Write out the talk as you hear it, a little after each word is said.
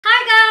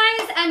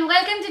and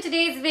welcome to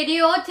today's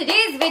video.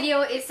 Today's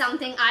video is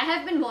something I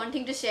have been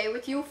wanting to share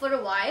with you for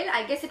a while.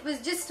 I guess it was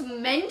just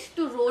meant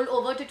to roll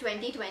over to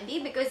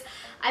 2020 because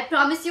I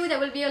promise you there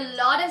will be a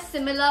lot of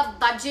similar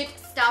budget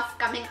stuff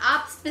coming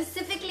up,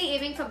 specifically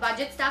aiming for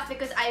budget stuff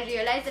because I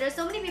realize there are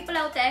so many people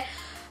out there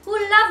who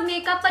love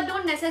makeup but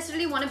don't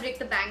necessarily want to break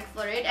the bank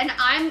for it, and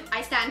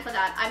I stand for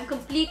that. I'm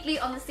completely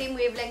on the same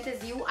wavelength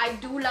as you. I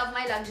do love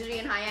my luxury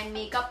and high-end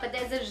makeup, but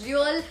there's a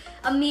real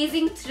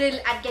amazing thrill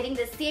at getting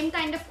the same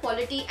kind of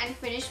quality and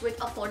finish with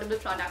affordable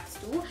products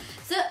too.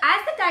 So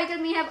as the title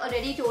may have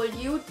already told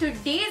you,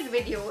 today's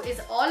video is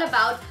all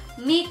about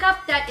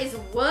makeup that is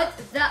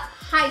worth the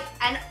hype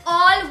and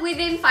all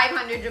within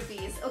 500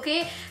 rupees.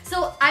 Okay,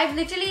 so I've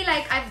literally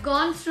I've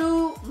gone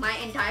through my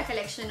entire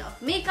collection of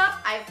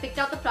makeup. I've picked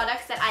out the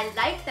products that I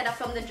like that are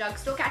from the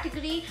drugstore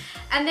category,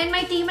 and then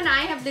my team and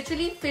I have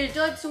literally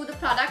filtered through the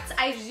products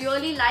I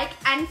really like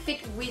and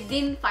fit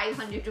within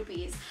 500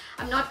 rupees.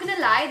 I'm not gonna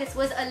lie, this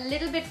was a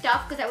little bit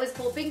tough because I was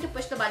hoping to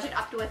push the budget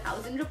up to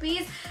 1,000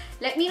 rupees.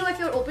 Let me know if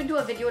you're open to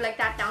a video like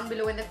that down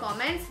below in the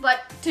comments.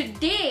 But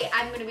today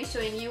I'm going to be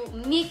showing you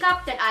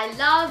makeup that I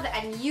love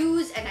and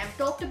use and I've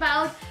talked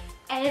about,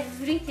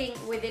 everything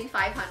within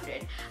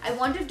 500. I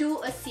want to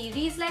do a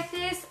series like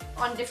this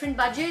on different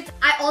budgets.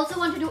 I also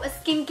want to do a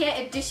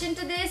skincare addition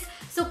to this,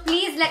 so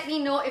please let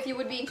me know if you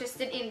would be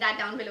interested in that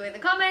down below in the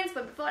comments.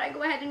 But before I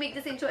go ahead and make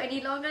this intro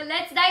any longer,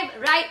 let's dive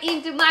right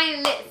into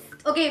my list.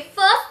 Okay,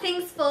 first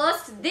things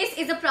first, this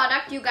is a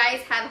product you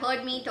guys have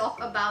heard me talk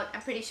about, I'm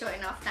pretty sure,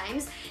 enough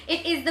times.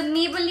 It is the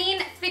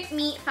Maybelline Fit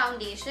Me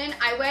Foundation.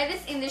 I wear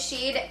this in the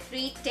shade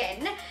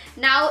 310.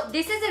 Now,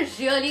 this is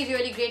a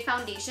really great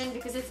foundation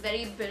because it's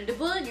very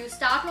buildable. You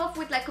start off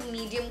with like a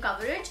medium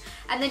coverage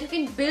and then you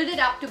can build it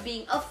up to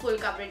being a full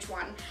coverage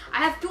one. I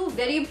have two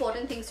very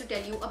important things to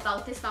tell you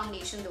about this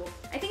foundation though.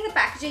 I think the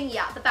packaging,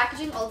 the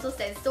packaging also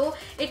says so.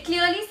 It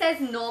clearly says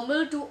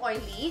normal to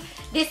oily.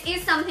 This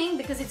is something,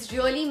 because it's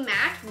really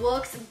matte,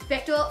 works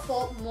better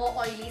for more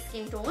oily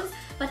skin tones,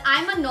 but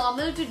I'm a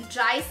normal to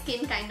dry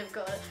skin kind of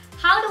girl.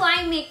 How do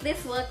I make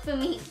this work for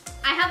me?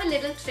 I have a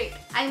little trick.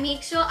 I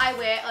make sure I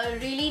wear a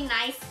really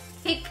nice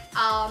thick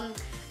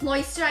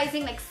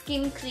moisturizing like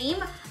skin cream,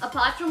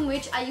 apart from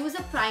which I use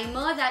a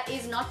primer that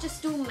is not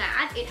just too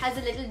matte, it has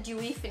a little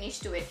dewy finish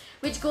to it,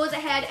 which goes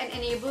ahead and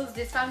enables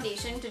this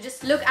foundation to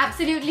just look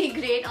absolutely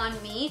great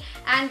on me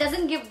and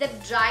doesn't give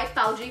that dry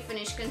powdery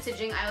finish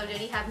considering I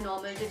already have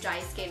normal to dry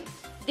skin.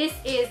 This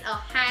is a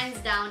hands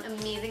down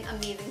amazing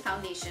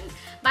foundation.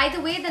 By the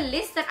way, the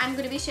list that I'm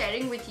going to be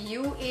sharing with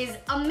you is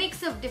a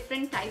mix of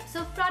different types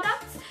of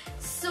products.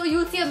 So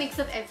you'll see a mix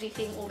of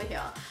everything over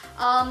here.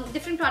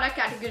 Different product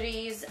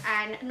categories,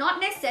 and not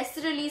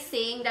necessarily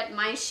saying that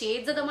my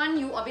shades are the one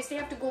you obviously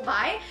have to go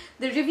buy.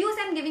 The reviews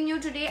I'm giving you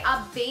today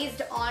are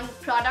based on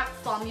product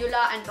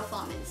formula and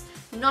performance,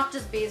 not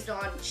just based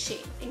on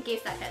shade, in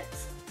case that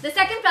helps. The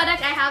second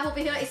product I have over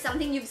here is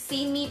something you've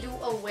seen me do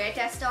a wear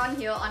test on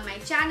here on my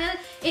channel.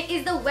 It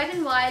is the Wet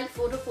n Wild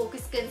Photo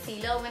Focus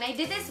Concealer. When I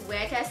did this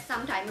wear test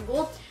some time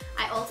ago,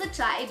 I also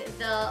tried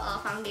the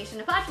foundation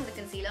apart from the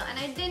concealer and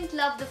I didn't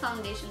love the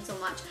foundation so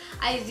much.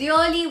 I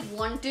really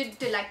wanted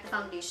to like the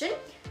foundation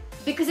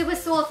because it was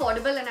so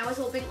affordable, and I was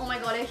hoping, oh my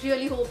god, I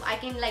really hope I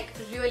can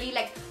really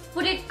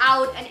put it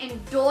out and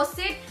endorse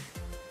it.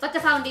 But the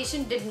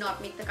foundation did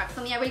not make the cut for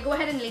me. I will go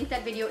ahead and link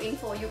that video in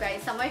for you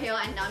guys somewhere here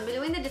and down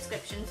below in the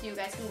description so you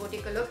guys can go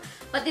take a look.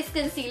 But this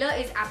concealer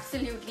is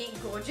absolutely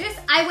gorgeous.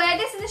 I wear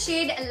this in the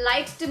shade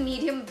light to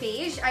medium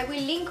beige. I will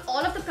link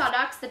all of the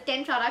products, the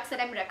 10 products that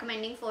I'm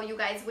recommending for you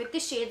guys with the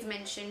shades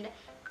mentioned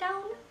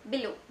down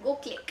below. Go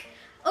click.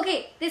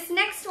 Okay, this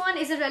next one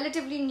is a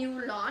relatively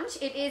new launch.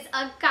 It is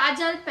a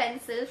Kajal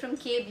pencil from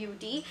K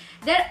Beauty.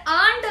 There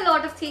aren't a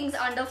lot of things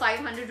under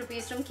 500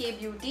 rupees from K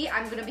Beauty,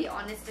 I'm gonna be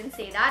honest and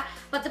say that,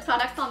 but the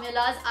product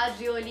formulas are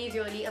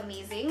really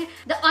amazing.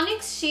 The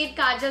Onyx shade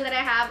Kajal that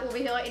I have over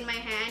here in my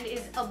hand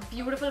is a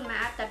beautiful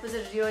matte. That was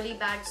a really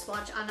bad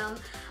swatch, Aanam.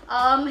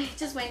 It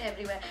just went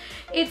everywhere.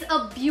 It's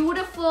a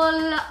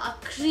beautiful,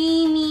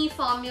 creamy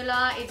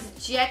formula.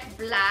 It's jet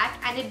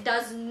black and it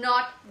does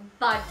not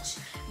budge.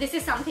 This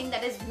is something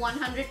that is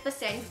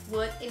 100%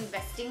 worth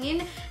investing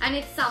in, and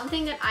it's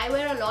something that I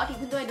wear a lot.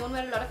 Even though I don't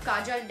wear a lot of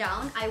kajal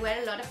down, I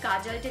wear a lot of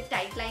kajal to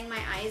tightline my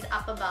eyes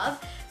up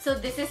above. So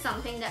this is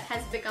something that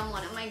has become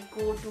one of my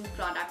go-to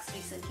products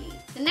recently.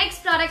 The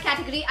next product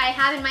category I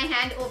have in my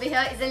hand over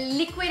here is a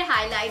liquid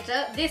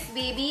highlighter. This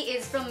baby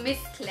is from Miss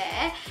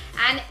Claire,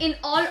 and in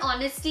all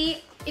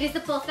honesty, it is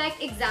the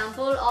perfect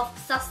example of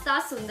Sasta,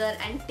 Sundar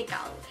and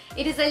Tikau.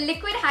 It is a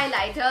liquid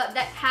highlighter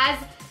that has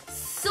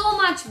so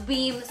much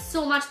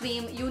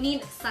beam, you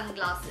need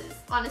sunglasses,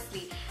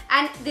 honestly.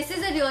 And this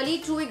is a really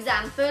true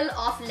example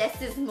of less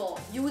is more.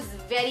 Use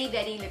very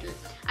little.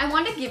 I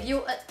want to give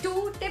you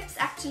two tips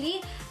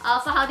actually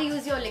for how to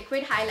use your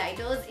liquid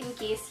highlighters in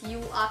case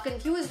you are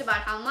confused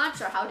about how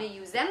much or how to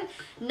use them.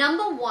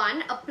 Number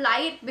one,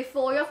 apply it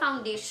before your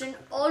foundation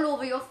all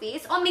over your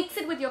face, or mix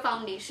it with your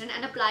foundation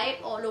and apply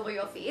it all over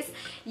your face.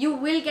 You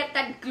will get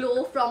that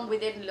glow from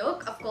within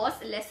look. Of course,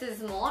 less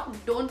is more.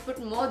 Don't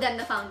put more than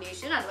the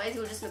foundation, otherwise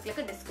you'll just look like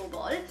a disco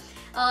ball.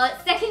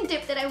 Second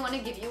tip that I want to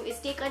give you is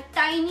take a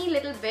tiny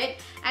little bit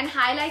and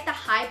highlight the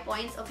high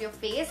points of your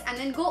face and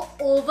then go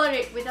over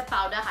it with a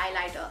powder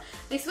highlighter.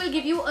 This will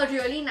give you a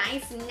really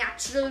nice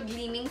natural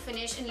gleaming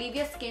finish and leave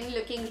your skin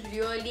looking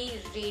really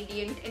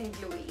radiant and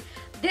glowy.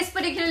 This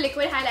particular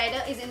liquid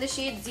highlighter is in the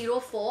shade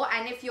 04,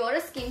 and if you're a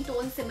skin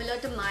tone similar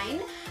to mine,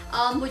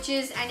 which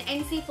is an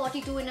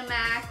NC42 in a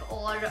MAC,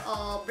 or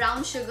a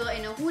brown sugar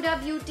in a Huda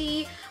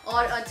Beauty,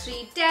 or a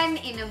 310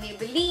 in a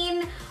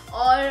Maybelline,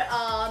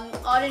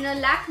 or in a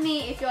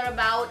Lakme if you're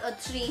about a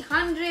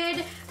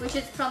 300, which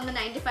is from the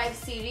 95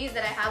 series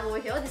that I have over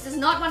here. This is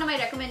not one of my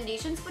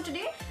recommendations for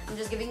today. I'm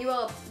just giving you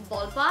a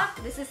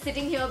ballpark. This is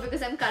sitting here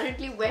because I'm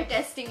currently wear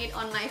testing it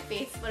on my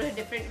face for a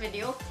different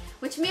video,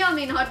 which may or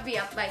may not be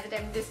up by the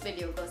time this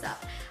video goes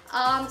up.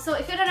 So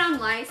if you're around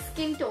my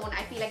skin tone,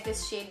 I feel like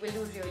this shade will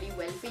do really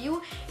well for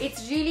you.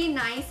 It's really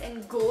nice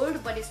and gold,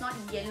 but it's not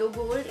yellow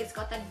gold. It's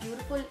got that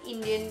beautiful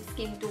Indian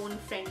skin tone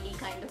friendly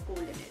kind of gold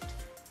in it.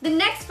 The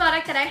next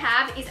product that I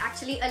have is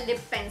actually a lip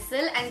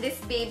pencil, and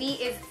this baby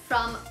is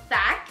from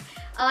PAC.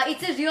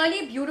 It's a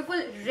really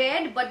beautiful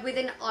red but with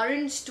an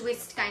orange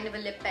twist kind of a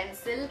lip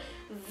pencil.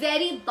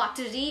 Very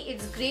buttery.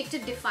 It's great to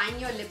define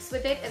your lips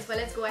with it as well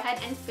as go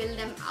ahead and fill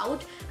them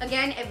out.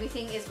 Again,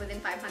 everything is within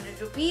 500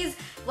 rupees.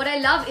 What I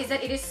love is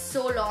that it is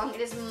so long.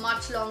 It is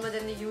much longer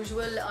than the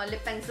usual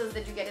lip pencils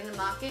that you get in the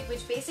market,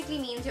 which basically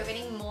means you're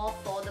getting more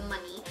for the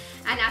money.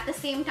 And at the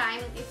same time,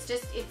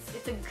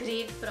 it's a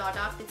great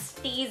product. It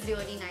stays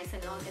really nice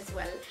and long as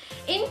well.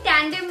 In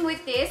tandem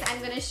with this, I'm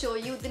going to show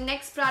you the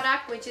next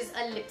product, which is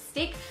a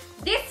lipstick.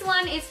 This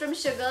one is from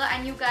Sugar,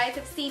 and you guys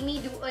have seen me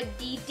do a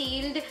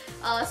detailed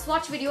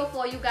swatch video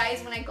for you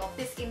guys when I got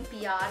this in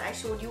PR. I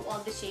showed you all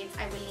the shades.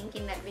 I will link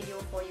in that video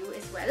for you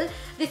as well.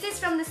 This is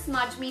from the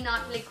Smudge Me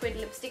Not Liquid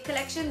Lipstick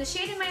collection. The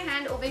shade in my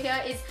hand over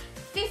here is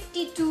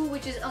 52,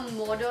 which is a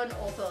modern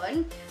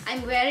auburn.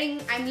 I'm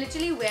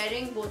literally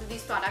wearing both of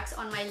these products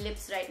on my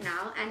lips right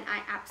now, and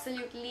I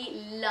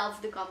absolutely love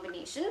the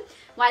combination.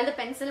 While the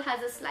pencil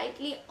has a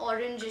slightly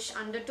orangish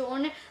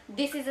undertone,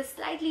 this is a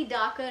slightly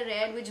darker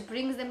red, which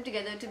brings them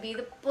together to be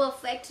the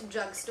perfect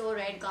drugstore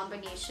red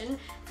combination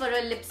for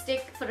a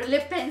lipstick, for a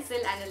lip pencil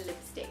and a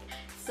lipstick.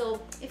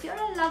 So if you're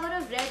a lover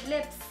of red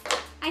lips,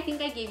 I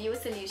think I gave you a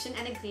solution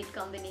and a great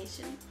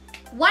combination.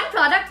 One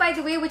product, by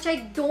the way, which I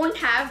don't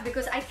have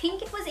because I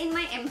think it was in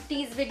my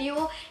empties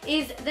video,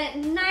 is the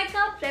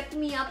Nykaa Prep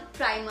Me Up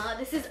Primer.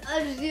 This is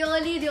a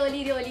really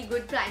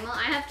good primer.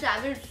 I have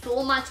traveled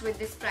so much with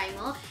this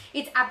primer.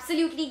 It's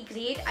absolutely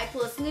great. I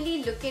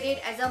personally look at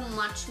it as a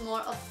much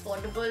more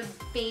affordable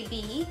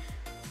baby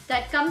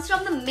that comes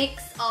from the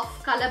mix of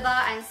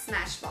Calabar and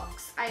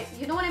Smashbox.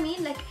 You know what I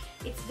mean? Like,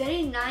 it's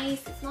very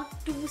nice. It's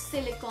not too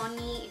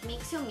silicone-y. It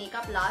makes your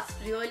makeup last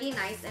really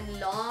nice and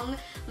long.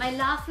 My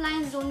laugh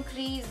lines don't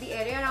crease. The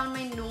area around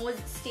my nose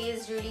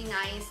stays really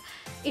nice.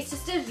 It's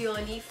just a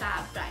really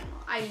fab primer.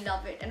 I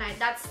love it, and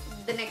that's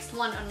the next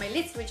one on my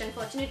list, which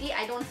unfortunately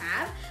I don't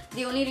have.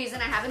 The only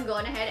reason I haven't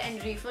gone ahead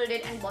and refilled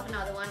it and bought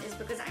another one is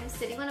because I'm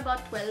sitting on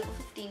about 12 or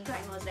 15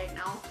 primers right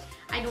now.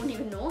 I don't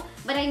even know,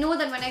 but I know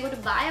that when I go to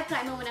buy a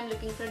primer when I'm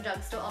looking for a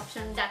drugstore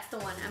option, that's the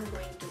one I'm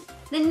going to.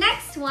 The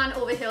next one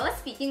over here,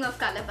 speaking of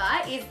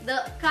Calabar, is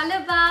the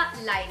Calabar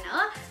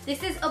liner.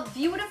 This is a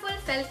beautiful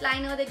felt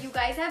liner that you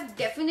guys have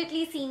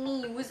definitely seen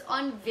me use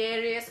on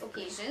various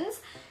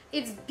occasions.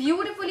 It's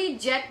beautifully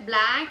jet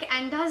black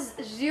and does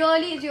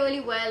really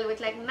well with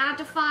like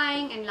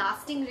mattifying and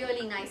lasting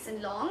really nice and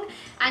long.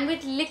 And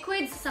with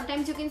liquids,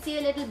 sometimes you can see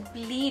a little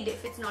bleed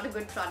if it's not a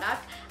good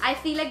product. I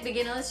feel like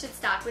beginners should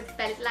start with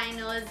felt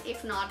liners,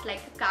 if not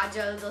like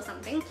kajals or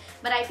something.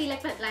 But I feel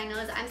like felt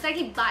liners, I'm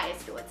slightly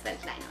biased towards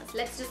felt liners,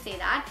 let's just say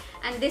that.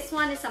 And this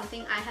one is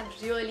something I have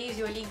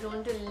really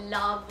grown to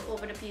love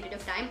over a period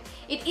of time.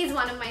 It is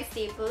one of my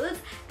staples,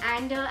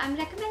 and I'm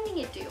recommending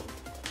it to you.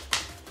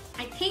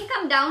 I think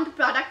I'm down to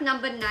product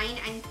number 9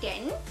 and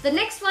 10. The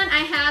next one I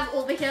have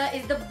over here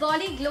is the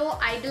Body Glow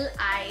Idol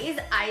Eyes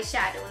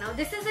eyeshadow. Now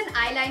this is an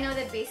eyeliner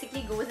that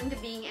basically goes into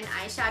being an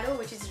eyeshadow,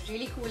 which is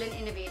really cool and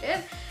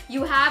innovative.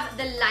 You have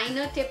the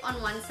liner tip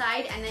on one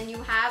side, and then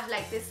you have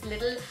like this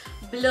little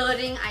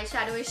blurring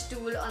eyeshadowish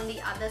tool on the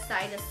other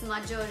side, a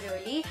smudger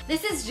really.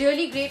 This is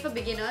really great for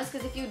beginners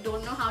because if you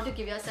don't know how to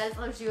give yourself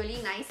a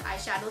really nice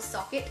eyeshadow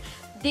socket,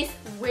 this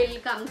will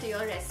come to your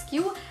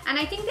rescue. And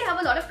I think they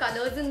have a lot of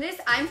colors in this.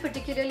 I'm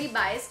particularly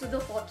biased to the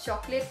hot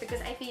chocolate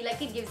because I feel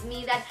like it gives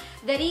me that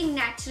very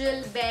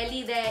natural,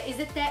 barely there, is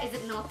it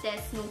not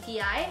there, smoky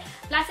eye.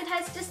 Plus it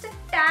has just a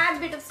tad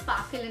bit of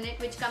sparkle in it,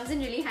 which comes in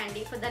really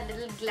handy for that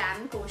little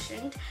glam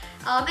quotient.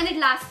 And it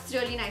lasts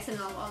really nice and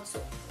long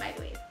also, by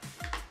the way.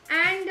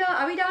 And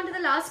are we down to the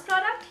last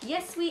product?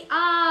 Yes, we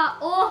are.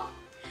 Oh!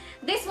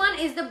 This one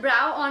is the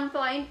Brow On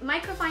Point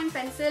Microfine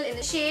Pencil in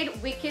the shade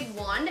Wicked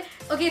Wand.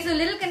 Okay, so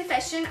little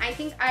confession, I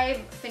think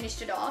I've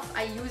finished it off.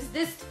 I used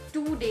this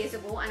 2 days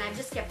ago and I've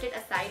just kept it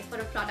aside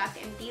for a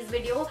product empties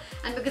video,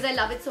 and because I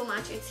love it so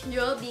much, it's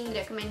here being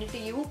recommended to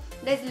you.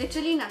 There's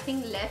literally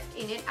nothing left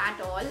in it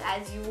at all,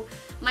 as you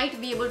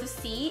might be able to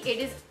see. It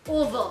is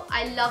over.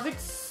 I love it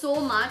so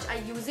much. I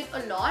use it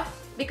a lot.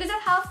 Because of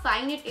how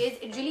fine it is,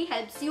 it really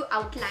helps you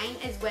outline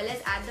as well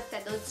as add the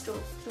feathered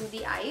strokes through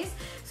the eyes.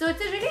 So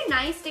it's a really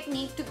nice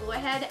technique to go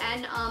ahead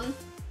and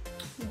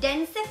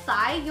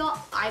densify your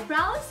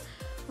eyebrows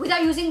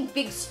without using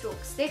big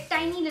strokes. They're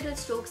tiny little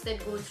strokes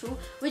that go through,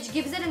 which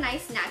gives it a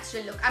nice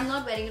natural look. I'm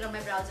not wearing it on my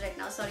brows right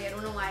now. Sorry, I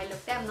don't know why I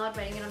looked there. I'm not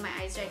wearing it on my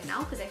eyes right now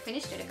because I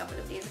finished it a couple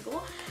of days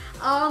ago.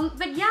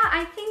 But yeah,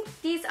 I think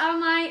these are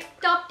my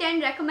top 10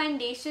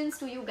 recommendations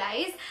to you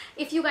guys.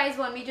 If you guys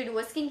want me to do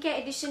a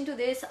skincare edition to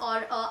this,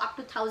 or up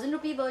to 1,000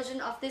 rupee version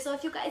of this, or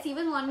if you guys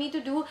even want me to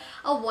do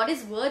a what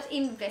is worth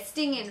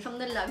investing in from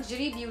the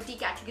luxury beauty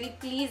category,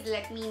 please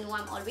let me know.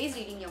 I'm always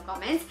reading your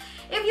comments.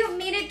 If you've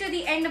made it to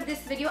the end of this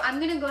video, I'm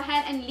gonna go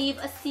ahead and leave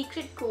a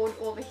secret code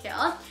over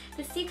here.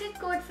 The secret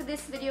code for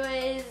this video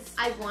is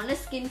I want a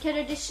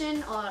skincare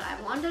edition, or I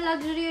want a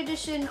luxury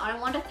edition, or I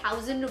want a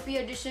 1,000 rupee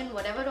edition,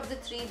 whatever of the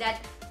three that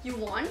you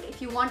want.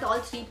 If you want all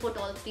three, put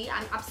all three.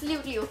 I'm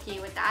absolutely okay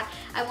with that.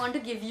 I want to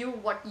give you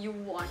what you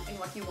want and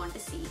what you want to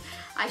see.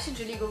 I should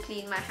really go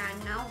clean my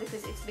hand now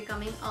because it's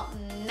becoming a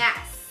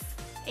mess.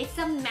 It's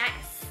a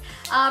mess.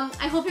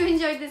 I hope you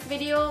enjoyed this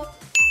video.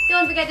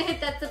 Don't forget to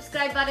hit that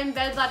subscribe button,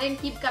 bell button,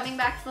 keep coming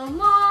back for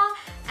more.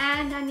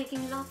 And I'm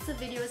making lots of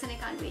videos and I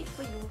can't wait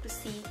for you to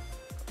see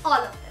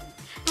all of them.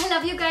 I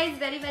love you guys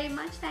very, very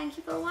much. Thank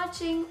you for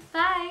watching.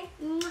 Bye.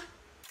 Mwah.